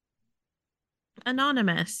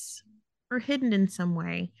anonymous or hidden in some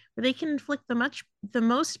way, where they can inflict the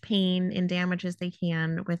most pain and damage as they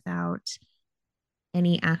can without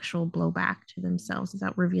any actual blowback to themselves,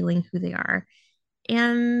 without revealing who they are.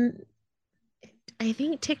 And I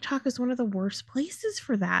think TikTok is one of the worst places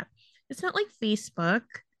for that. It's not like Facebook,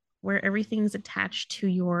 where everything's attached to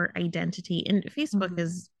your identity. And Facebook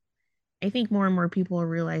is, I think more and more people are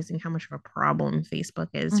realizing how much of a problem Facebook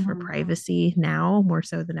is for privacy now, more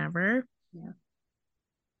so than ever. Yeah.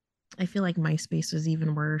 I feel like MySpace was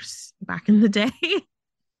even worse back in the day.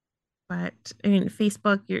 But I mean,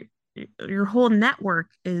 Facebook, your whole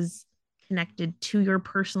network is connected to your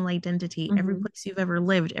personal identity. Every place you've ever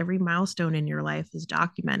lived, every milestone in your life is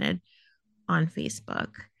documented on Facebook.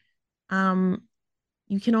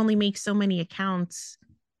 You can only make so many accounts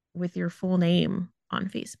with your full name on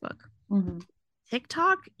Facebook.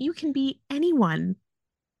 TikTok, you can be anyone.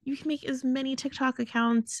 You can make as many TikTok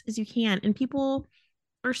accounts as you can, and people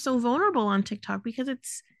are so vulnerable on TikTok because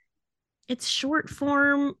it's short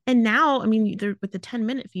form, and now I mean with the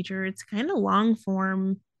 10-minute feature, it's kind of long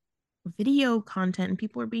form video content, and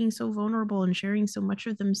people are being so vulnerable and sharing so much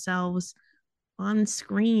of themselves on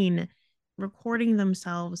screen, recording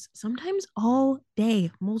themselves sometimes all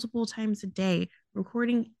day, multiple times a day,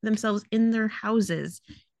 recording themselves in their houses,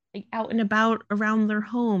 like out and about around their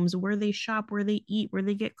homes, where they shop, where they eat, where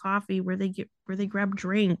they get coffee, where they grab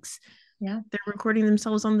drinks. Yeah. They're recording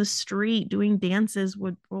themselves on the street doing dances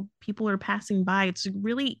while people are passing by. It's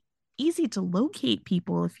really easy to locate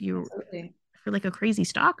people if you're like a crazy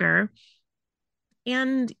stalker.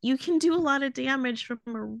 And you can do a lot of damage from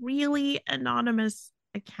a really anonymous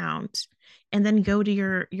account, and then go to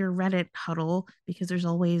your Reddit huddle, because there's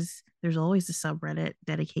always a subreddit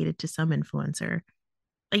dedicated to some influencer.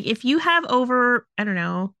 Like if you have over, I don't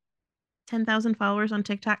know, 10,000 followers on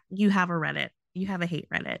TikTok, you have a Reddit. You have a hate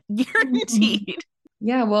Reddit, guaranteed.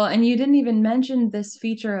 Yeah, well, and you didn't even mention this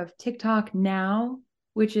feature of TikTok Now,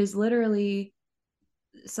 which is literally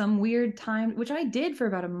some weird time, which I did for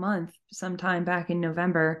about a month sometime back in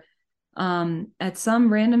November. At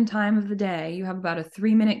some random time of the day, you have about a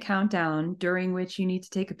 3-minute countdown during which you need to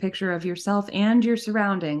take a picture of yourself and your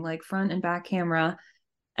surrounding, like front and back camera.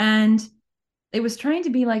 And it was trying to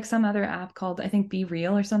be like some other app called, I think, Be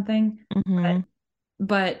Real or something.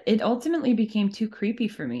 But it ultimately became too creepy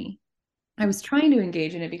for me. I was trying to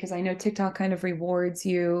engage in it because I know TikTok kind of rewards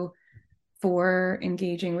you for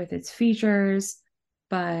engaging with its features,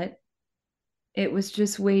 but it was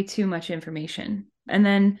just way too much information. And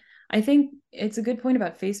then I think it's a good point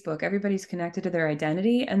about Facebook. Everybody's connected to their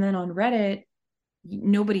identity. And then on Reddit,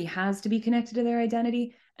 nobody has to be connected to their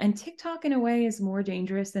identity. And TikTok, in a way, is more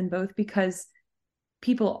dangerous than both, because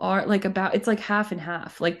people are like it's like half and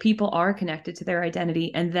half. Like people are connected to their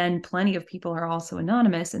identity, and then plenty of people are also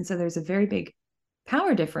anonymous. And so there's a very big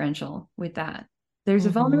power differential with that. There's a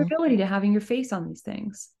vulnerability to having your face on these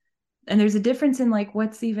things. And there's a difference in like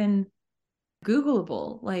what's even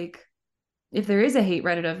Googleable. Like if there is a hate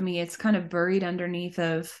Reddit of me, it's kind of buried underneath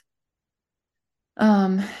of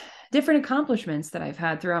different accomplishments that I've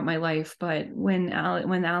had throughout my life. But when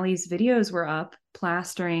Allie's videos were up,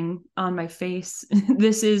 plastering on my face,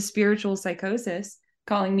 "This is spiritual psychosis,"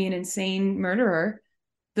 calling me an insane murderer,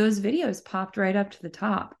 those videos popped right up to the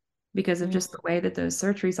top because of just the way that those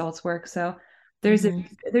search results work. So there's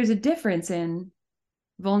a difference in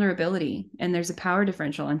vulnerability, and there's a power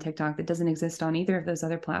differential on TikTok that doesn't exist on either of those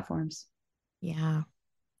other platforms. Yeah.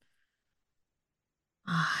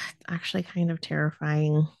 It's actually kind of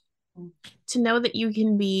terrifying to know that you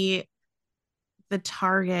can be the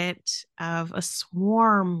target of a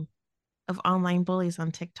swarm of online bullies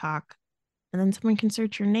on TikTok, and then someone can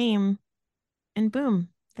search your name and boom,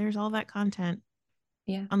 there's all that content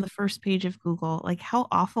on the first page of Google. Like, how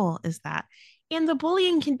awful is that? And the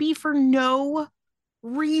bullying can be for no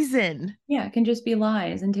reason. Yeah, it can just be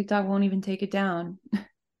lies, and TikTok won't even take it down. God.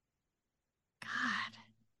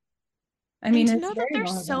 I mean, and to know that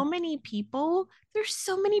there's so many people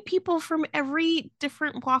from every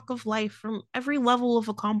different walk of life, from every level of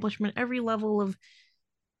accomplishment, every level of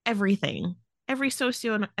everything, every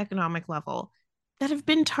socioeconomic level, that have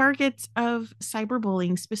been targets of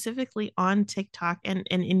cyberbullying, specifically on TikTok and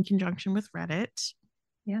in conjunction with Reddit.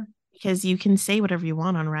 Yeah. Because you can say whatever you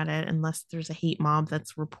want on Reddit unless there's a hate mob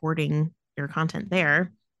that's reporting your content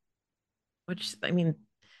there. Which, I mean,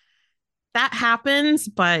 that happens,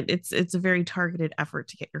 but it's a very targeted effort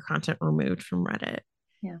to get your content removed from Reddit.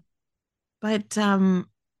 Yeah. But I'm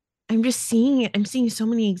seeing so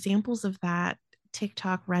many examples of that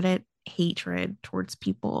TikTok, Reddit hatred towards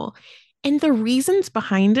people. And the reasons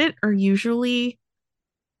behind it are usually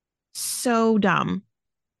so dumb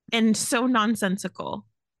and so nonsensical.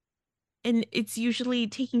 And it's usually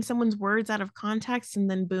taking someone's words out of context, and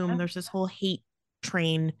then boom, there's this whole hate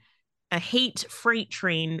train, a hate freight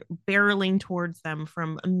train barreling towards them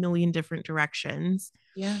from a million different directions.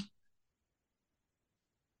 Yeah.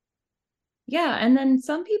 Yeah. And then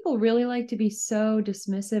some people really like to be so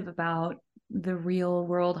dismissive about the real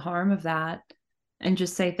world harm of that and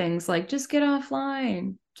just say things like, just get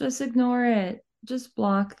offline, just ignore it, just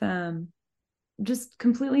block them, just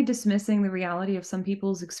completely dismissing the reality of some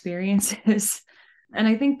people's experiences. And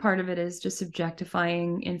I think part of it is just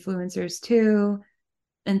objectifying influencers too,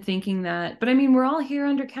 and thinking that, but I mean, we're all here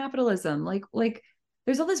under capitalism. Like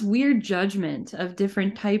there's all this weird judgment of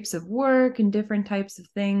different types of work and different types of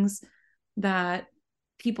things that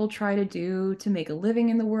people try to do to make a living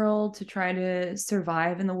in the world, to try to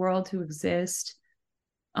survive in the world, to exist.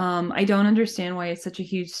 I don't understand why it's such a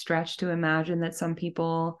huge stretch to imagine that some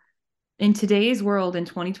people in today's world in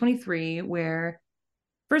 2023, where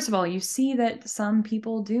first of all, you see that some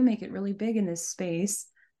people do make it really big in this space,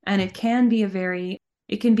 and it can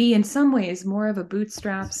be in some ways more of a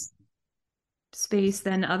bootstraps space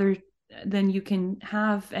than you can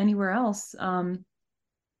have anywhere else.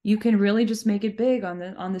 You can really just make it big on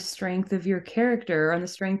the strength of your character, on the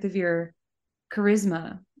strength of your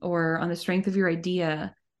charisma, or on the strength of your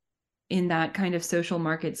idea in that kind of social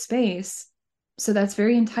market space. So that's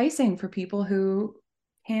very enticing for people who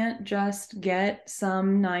can't just get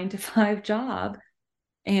some 9-to-5 job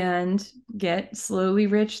and get slowly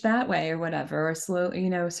rich that way or whatever, or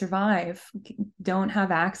survive, don't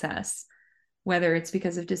have access, whether it's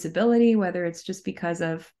because of disability, whether it's just because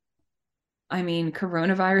of, I mean,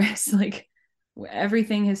 coronavirus. Like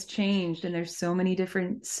everything has changed and there's so many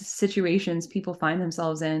different situations people find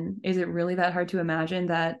themselves in. Is it really that hard to imagine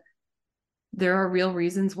that there are real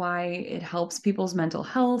reasons why it helps people's mental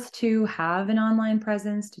health to have an online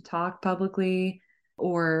presence, to talk publicly?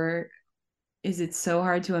 Or is it so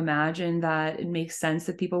hard to imagine that it makes sense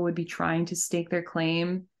that people would be trying to stake their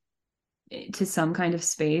claim to some kind of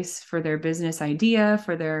space for their business idea,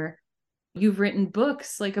 for their, you've written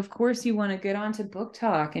books, like of course you want to get onto book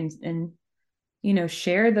talk and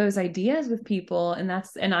share those ideas with people. And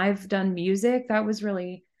I've done music. That was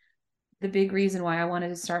really the big reason why I wanted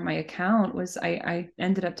to start my account. Was I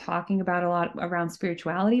ended up talking about a lot around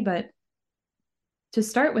spirituality, but to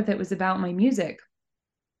start with, it was about my music.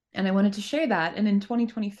 And I wanted to share that. And in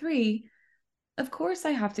 2023, of course,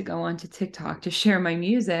 I have to go onto TikTok to share my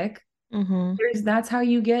music. Mm-hmm. That's how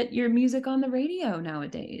you get your music on the radio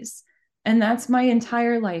nowadays. And that's my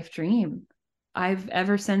entire life dream.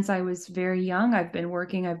 Ever since I was very young, I've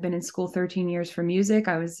been in school 13 years for music.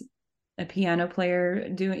 I was a piano player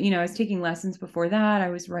I was taking lessons before that. I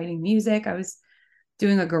was writing music. I was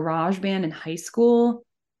doing a garage band in high school.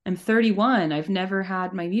 I'm 31. I've never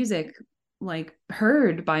had my music like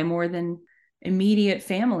heard by more than immediate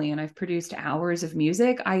family. And I've produced hours of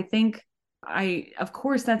music. I think of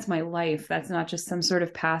course, that's my life. That's not just some sort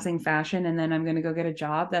of passing fashion and then I'm going to go get a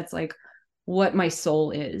job. That's like what my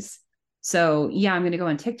soul is. So yeah, I'm going to go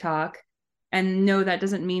on TikTok, and no, that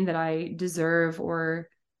doesn't mean that I deserve or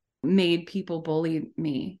made people bully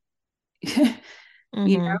me.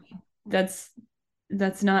 Mm-hmm.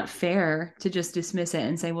 That's not fair to just dismiss it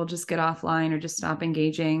and say, well, just get offline or just stop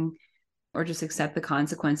engaging or just accept the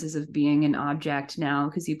consequences of being an object now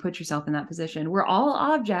because you put yourself in that position. We're all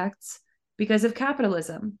objects because of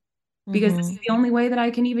capitalism, because this is the only way that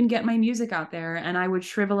I can even get my music out there, and I would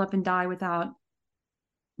shrivel up and die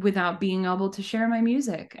without being able to share my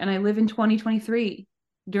music. And I live in 2023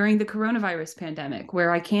 during the coronavirus pandemic,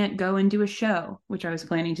 where I can't go and do a show, which I was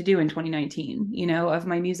planning to do in 2019, of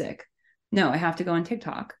my music. No, I have to go on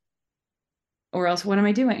TikTok, or else what am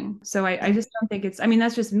I doing? So I just don't think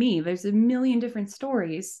that's just me. There's a million different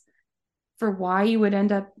stories for why you would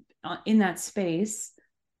end up in that space,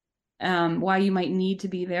 why you might need to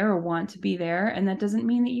be there or want to be there. And that doesn't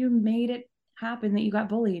mean that you made it happen, that you got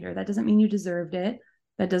bullied, or that doesn't mean you deserved it.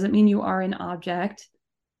 That doesn't mean you are an object.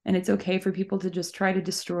 And it's okay for people to just try to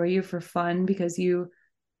destroy you for fun because you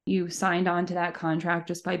signed on to that contract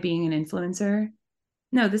just by being an influencer.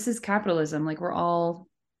 No, this is capitalism. Like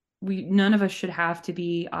none of us should have to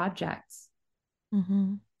be objects.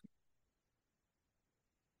 Mm-hmm.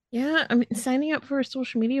 Yeah, I mean, signing up for a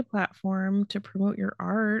social media platform to promote your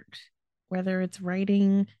art, whether it's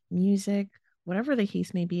writing, music, whatever the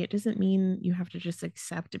case may be, it doesn't mean you have to just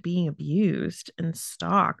accept being abused and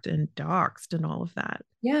stalked and doxxed and all of that.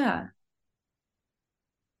 Yeah.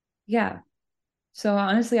 Yeah. So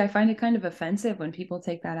honestly, I find it kind of offensive when people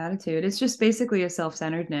take that attitude. It's just basically a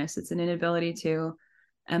self-centeredness. It's an inability to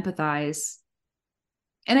empathize.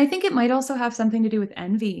 And I think it might also have something to do with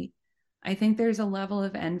envy. I think there's a level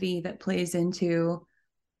of envy that plays into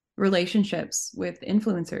relationships with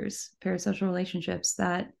influencers, parasocial relationships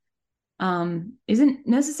that isn't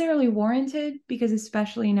necessarily warranted, because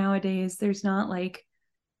especially nowadays, there's not like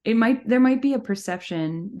there might be a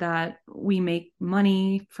perception that we make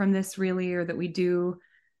money from this really, or that we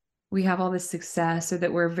have all this success, or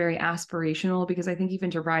that we're very aspirational, because I think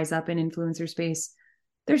even to rise up in influencer space,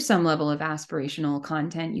 there's some level of aspirational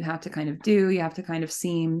content you have to kind of do. You have to kind of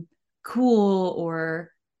seem cool,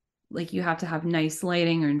 or like you have to have nice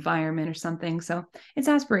lighting or environment or something. So it's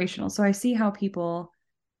aspirational. So I see how people,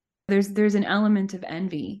 there's an element of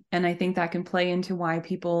envy. And I think that can play into why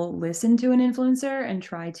people listen to an influencer and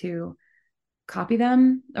try to copy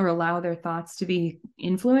them or allow their thoughts to be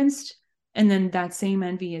influenced. And then that same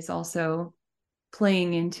envy is also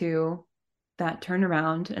playing into that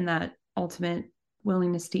turnaround and that ultimate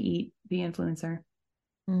willingness to eat the influencer.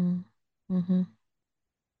 Mm-hmm.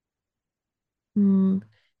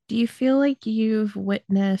 Do you feel like you've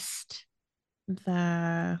witnessed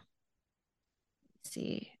I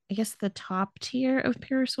guess the top tier of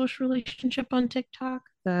parasocial relationship on TikTok,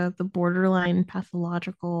 the borderline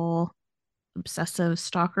pathological obsessive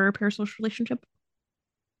stalker parasocial relationship?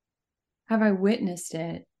 Have I witnessed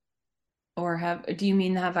it? Or do you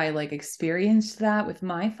mean have I like experienced that with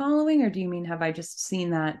my following, or do you mean have I just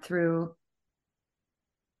seen that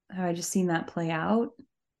play out?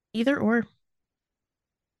 Either or.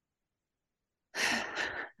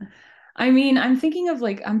 I mean, I'm thinking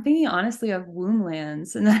honestly of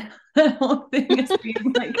Womblands, and that whole thing is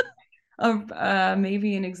being like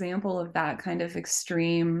maybe an example of that kind of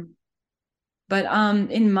extreme. But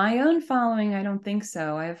in my own following, I don't think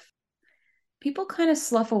so. People kind of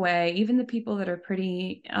slough away, even the people that are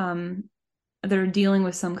pretty that are dealing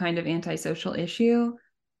with some kind of antisocial issue.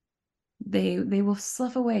 They will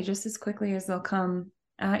slough away just as quickly as they'll come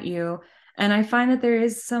at you. And I find that there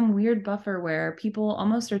is some weird buffer where people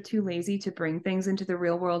almost are too lazy to bring things into the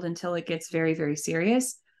real world until it gets very, very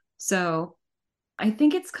serious. So I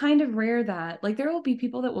think it's kind of rare that, like, there will be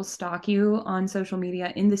people that will stalk you on social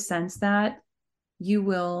media in the sense that you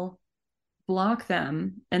will block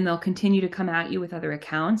them and they'll continue to come at you with other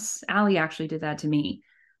accounts. Allie actually did that to me.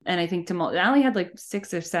 And I think Allie had like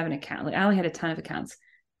 6 or 7 accounts. Like, Allie had a ton of accounts.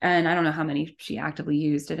 And I don't know how many she actively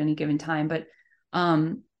used at any given time, but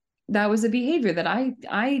that was a behavior that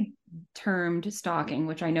I termed stalking,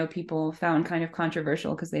 which I know people found kind of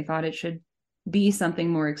controversial because they thought it should be something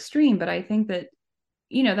more extreme. But I think that,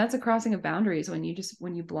 that's a crossing of boundaries when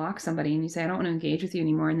you block somebody and you say, I don't want to engage with you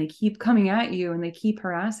anymore. And they keep coming at you and they keep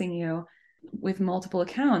harassing you with multiple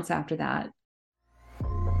accounts after that.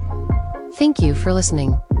 Thank you for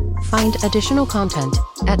listening. Find additional content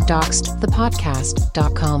at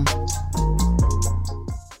doxedthepodcast.com.